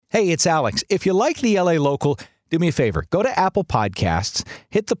Hey, it's Alex. If you like the LA Local, do me a favor. Go to Apple Podcasts,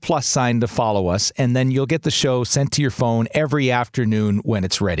 hit the plus sign to follow us, and then you'll get the show sent to your phone every afternoon when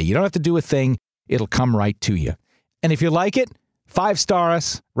it's ready. You don't have to do a thing. It'll come right to you. And if you like it, 5-star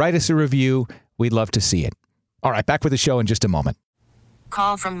us, write us a review. We'd love to see it. All right, back with the show in just a moment.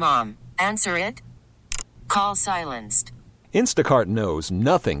 Call from mom. Answer it. Call silenced. Instacart knows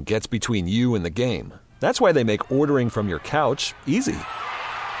nothing gets between you and the game. That's why they make ordering from your couch easy.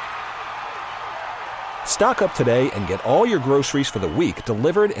 Stock up today and get all your groceries for the week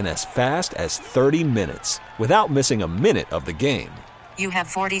delivered in as fast as 30 minutes without missing a minute of the game. You have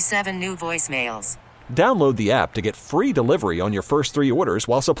 47 new voicemails. Download the app to get free delivery on your first 3 orders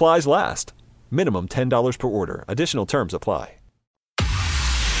while supplies last. Minimum $10 per order. Additional terms apply.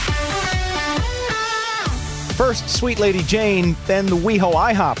 First, Sweet Lady Jane, then the WeHo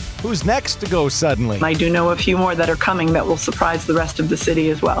IHOP. Who's next to go suddenly? I do know a few more that are coming that will surprise the rest of the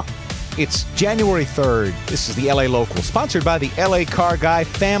city as well. It's January 3rd. This is the LA Local, sponsored by the LA Car Guy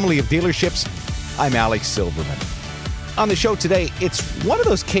family of dealerships. I'm Alex Silverman. On the show today, it's one of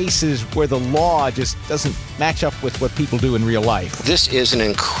those cases where the law just doesn't match up with what people do in real life. This is an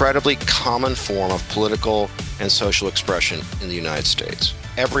incredibly common form of political and social expression in the United States.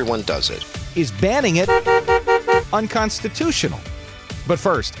 Everyone does it. Is banning it unconstitutional? But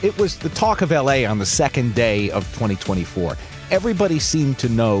first, it was the talk of LA on the second day of 2024. Everybody seemed to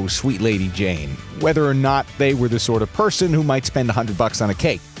know Sweet Lady Jane, whether or not they were the sort of person who might spend $100 on a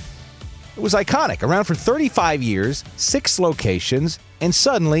cake. It was iconic, around for 35 years, 6 locations, and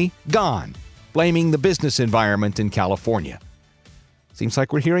suddenly gone, blaming the business environment in California. Seems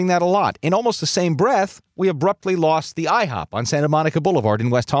like we're hearing that a lot. In almost the same breath, we abruptly lost the IHOP on Santa Monica Boulevard in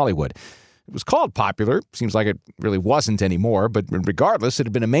West Hollywood. It was called popular. Seems like it really wasn't anymore, but regardless, it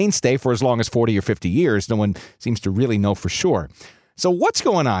had been a mainstay for as long as 40 or 50 years. No one seems to really know for sure. So what's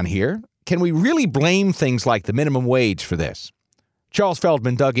going on here? Can we really blame things like the minimum wage for this? Charles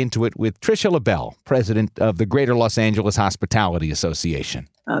Feldman dug into it with Tricia LaBelle, president of the Greater Los Angeles Hospitality Association.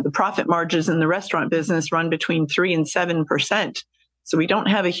 The profit margins in the restaurant business run between 3% and 7%. So we don't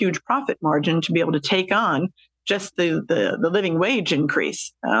have a huge profit margin to be able to take on just the living wage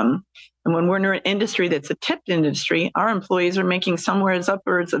increase. And when we're in an industry that's a tipped industry, our employees are making somewhere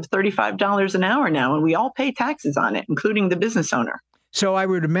upwards of $35 an hour now, and we all pay taxes on it, including the business owner. So I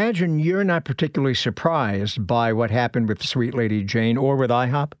would imagine you're not particularly surprised by what happened with Sweet Lady Jane or with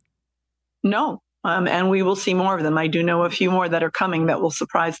IHOP? No, and we will see more of them. I do know a few more that are coming that will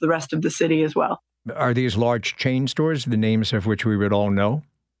surprise the rest of the city as well. Are these large chain stores, the names of which we would all know?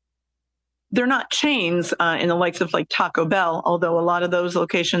 They're not chains in the likes of like Taco Bell, although a lot of those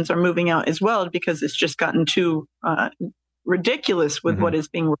locations are moving out as well because it's just gotten too ridiculous with what is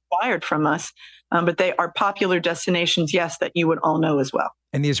being required from us. But they are popular destinations, yes, that you would all know as well.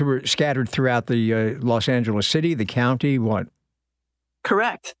 And these were scattered throughout the Los Angeles city, the county, what?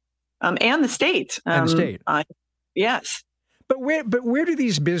 Correct. And the state. And the state. Yes. But where do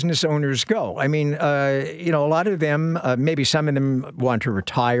these business owners go? I mean, a lot of them, maybe some of them want to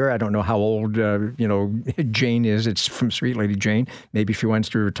retire. I don't know how old, Jane is. It's from Sweet Lady Jane. Maybe she wants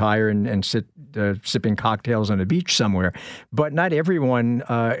to retire and sit sipping cocktails on a beach somewhere. But not everyone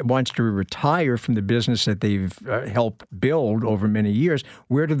wants to retire from the business that they've helped build over many years.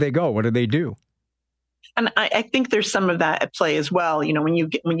 Where do they go? What do they do? And I think there's some of that at play as well. You know, when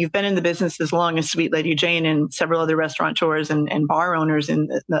you've been in the business as long as Sweet Lady Jane and several other restaurateurs and bar owners in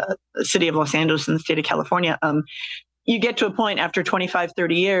the city of Los Angeles and the state of California, you get to a point after 25,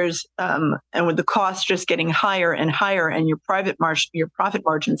 30 years, and with the costs just getting higher and higher and your profit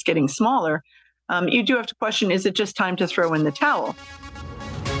margins getting smaller, you do have to question, is it just time to throw in the towel?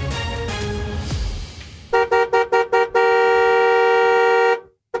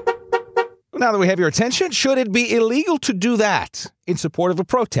 Now that we have your attention, should it be illegal to do that in support of a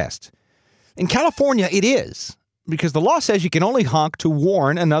protest? In California, it is, because the law says you can only honk to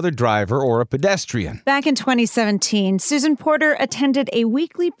warn another driver or a pedestrian. Back in 2017, Susan Porter attended a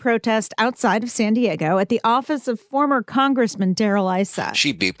weekly protest outside of San Diego at the office of former Congressman Darrell Issa.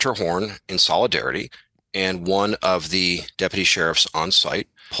 She beeped her horn in solidarity, and one of the deputy sheriffs on site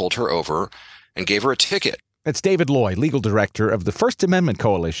pulled her over and gave her a ticket. It's David Loy, legal director of the First Amendment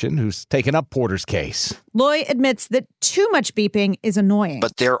Coalition, who's taken up Porter's case. Loy admits that too much beeping is annoying.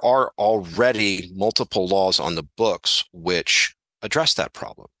 But there are already multiple laws on the books which address that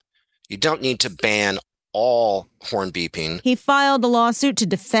problem. You don't need to ban all horn beeping. He filed a lawsuit to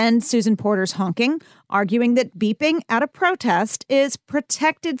defend Susan Porter's honking, arguing that beeping at a protest is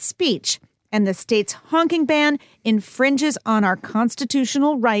protected speech and the state's honking ban infringes on our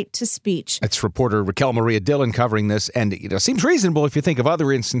constitutional right to speech. That's reporter Raquel Maria Dillon covering this, and it seems reasonable if you think of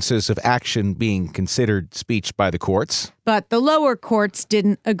other instances of action being considered speech by the courts. But the lower courts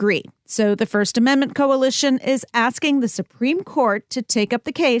didn't agree. So the First Amendment Coalition is asking the Supreme Court to take up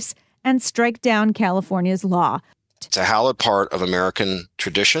the case and strike down California's law. It's a hallowed part of American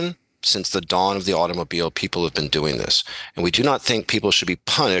tradition. Since the dawn of the automobile, people have been doing this. And we do not think people should be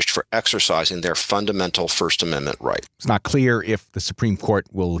punished for exercising their fundamental First Amendment right. It's not clear if the Supreme Court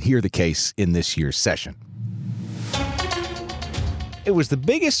will hear the case in this year's session. It was the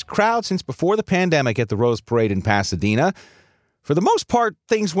biggest crowd since before the pandemic at the Rose Parade in Pasadena. For the most part,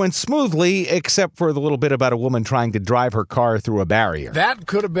 things went smoothly, except for the little bit about a woman trying to drive her car through a barrier. That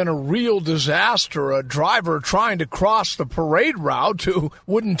could have been a real disaster. A driver trying to cross the parade route who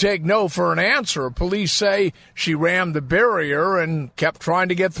wouldn't take no for an answer. Police say she rammed the barrier and kept trying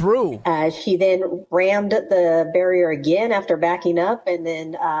to get through. She then rammed the barrier again after backing up and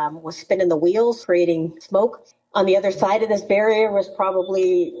then was spinning the wheels, creating smoke. On the other side of this barrier was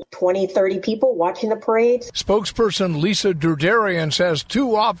probably 20, 30 people watching the parade. Spokesperson Lisa Durdarian says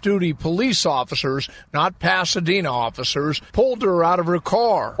 2 off-duty police officers, not Pasadena officers, pulled her out of her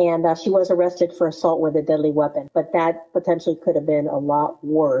car. And she was arrested for assault with a deadly weapon, but that potentially could have been a lot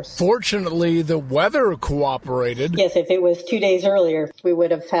worse. Fortunately, the weather cooperated. Yes, if it was 2 days earlier, we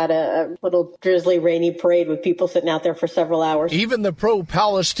would have had a little drizzly, rainy parade with people sitting out there for several hours. Even the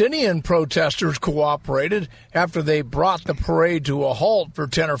pro-Palestinian protesters cooperated after they brought the parade to a halt for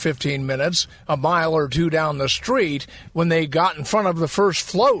 10 or 15 minutes, a mile or two down the street, when they got in front of the first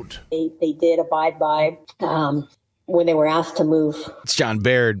float. They did abide by when they were asked to move. It's John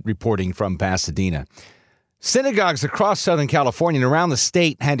Baird reporting from Pasadena. Synagogues across Southern California and around the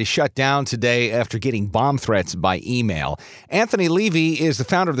state had to shut down today after getting bomb threats by email. Anthony Levy is the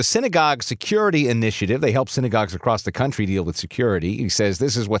founder of the Synagogue Security Initiative. They help synagogues across the country deal with security. He says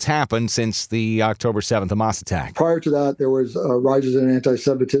this is what's happened since the October 7th Hamas attack. Prior to that, there was rises in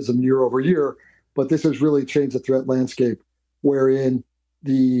anti-Semitism year over year, but this has really changed the threat landscape, wherein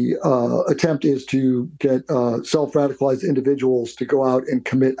the attempt is to get self-radicalized individuals to go out and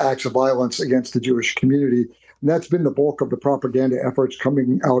commit acts of violence against the Jewish community. And that's been the bulk of the propaganda efforts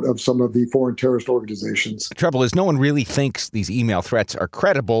coming out of some of the foreign terrorist organizations. The trouble is no one really thinks these email threats are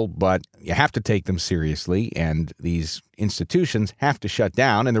credible, but you have to take them seriously, and these institutions have to shut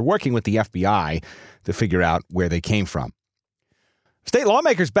down, and they're working with the FBI to figure out where they came from. State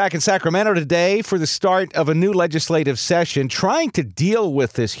lawmakers back in Sacramento today for the start of a new legislative session trying to deal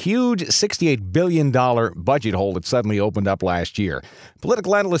with this huge $68 billion budget hole that suddenly opened up last year.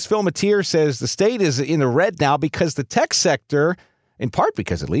 Political analyst Phil Matier says the state is in the red now because the tech sector, in part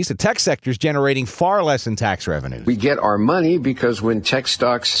because at least, the tech sector is generating far less in tax revenues. We get our money because when tech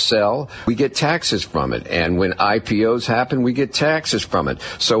stocks sell, we get taxes from it. And when IPOs happen, we get taxes from it.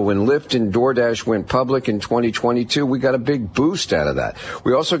 So when Lyft and DoorDash went public in 2022, we got a big boost out of that.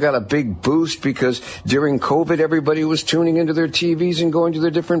 We also got a big boost because during COVID, everybody was tuning into their TVs and going to their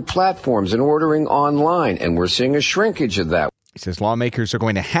different platforms and ordering online. And we're seeing a shrinkage of that. He says lawmakers are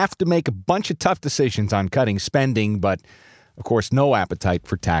going to have to make a bunch of tough decisions on cutting spending, but of course, no appetite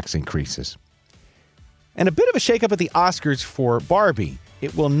for tax increases. And a bit of a shakeup at the Oscars for Barbie.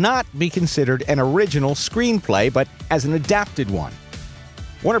 It will not be considered an original screenplay, but as an adapted one.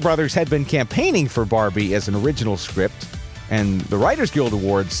 Warner Brothers had been campaigning for Barbie as an original script, and the Writers Guild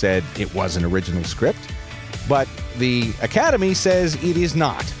Awards said it was an original script. But the Academy says it is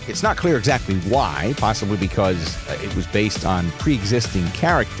not. It's not clear exactly why, possibly because it was based on pre-existing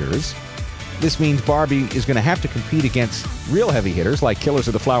characters. This means Barbie is going to have to compete against real heavy hitters like Killers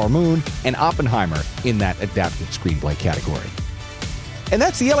of the Flower Moon and Oppenheimer in that adapted screenplay category. And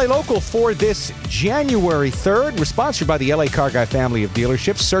that's the LA Local for this January 3rd. We're sponsored by the LA Car Guy family of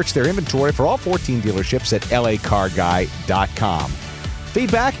dealerships. Search their inventory for all 14 dealerships at lacarguy.com.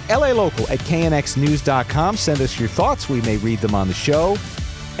 Feedback, lalocal@knxnews.com. Send us your thoughts. We may read them on the show.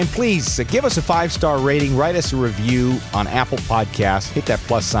 And please give us a 5-star rating. Write us a review on Apple Podcasts. Hit that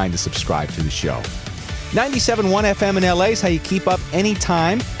plus sign to subscribe to the show. 97.1 FM in LA is how you keep up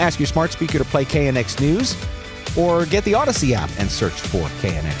anytime. Ask your smart speaker to play KNX News or get the Odyssey app and search for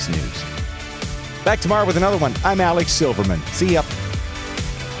KNX News. Back tomorrow with another one. I'm Alex Silverman. See ya.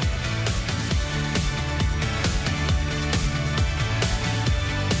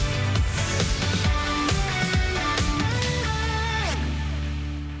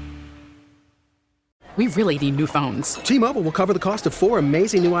 We really need new phones. T-Mobile will cover the cost of 4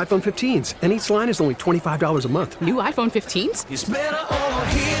 amazing new iPhone 15s, and each line is only $25 a month. New iPhone 15s? It's better over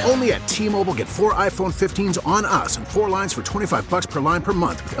here. Only at T-Mobile, get 4 iPhone 15s on us and 4 lines for $25 per line per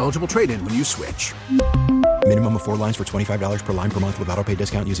month with eligible trade-in when you switch. Minimum of 4 lines for $25 per line per month with autopay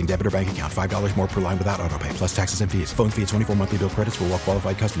discount using debit or bank account. $5 more per line without autopay, plus taxes and fees. Phone fee at 24 monthly bill credits for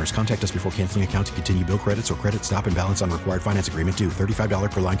well-qualified customers. Contact us before canceling account to continue bill credits or credit stop and balance on required finance agreement due.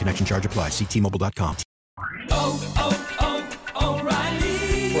 $35 per line connection charge applies. See T-Mobile.com.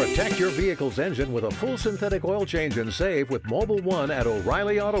 Protect your vehicle's engine with a full synthetic oil change and save with Mobile One at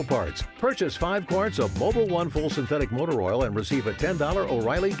O'Reilly Auto Parts. Purchase 5 quarts of Mobile One full synthetic motor oil and receive a $10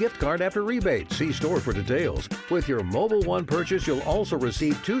 O'Reilly gift card after rebate. See store for details. With your Mobile One purchase, you'll also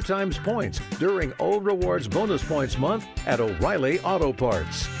receive 2 times points during O Rewards Bonus Points Month at O'Reilly Auto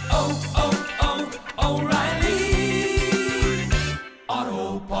Parts. O'Reilly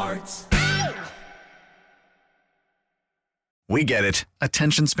Auto Parts. We get it.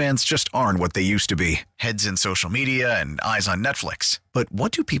 Attention spans just aren't what they used to be. Heads in social media and eyes on Netflix. But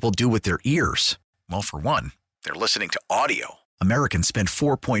what do people do with their ears? Well, for one, they're listening to audio. Americans spend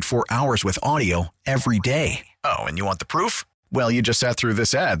 4.4 hours with audio every day. Oh, and you want the proof? Well, you just sat through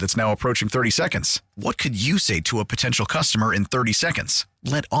this ad that's now approaching 30 seconds. What could you say to a potential customer in 30 seconds?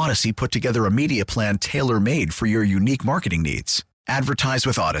 Let Odyssey put together a media plan tailor-made for your unique marketing needs. Advertise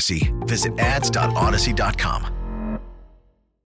with Odyssey. Visit ads.odyssey.com.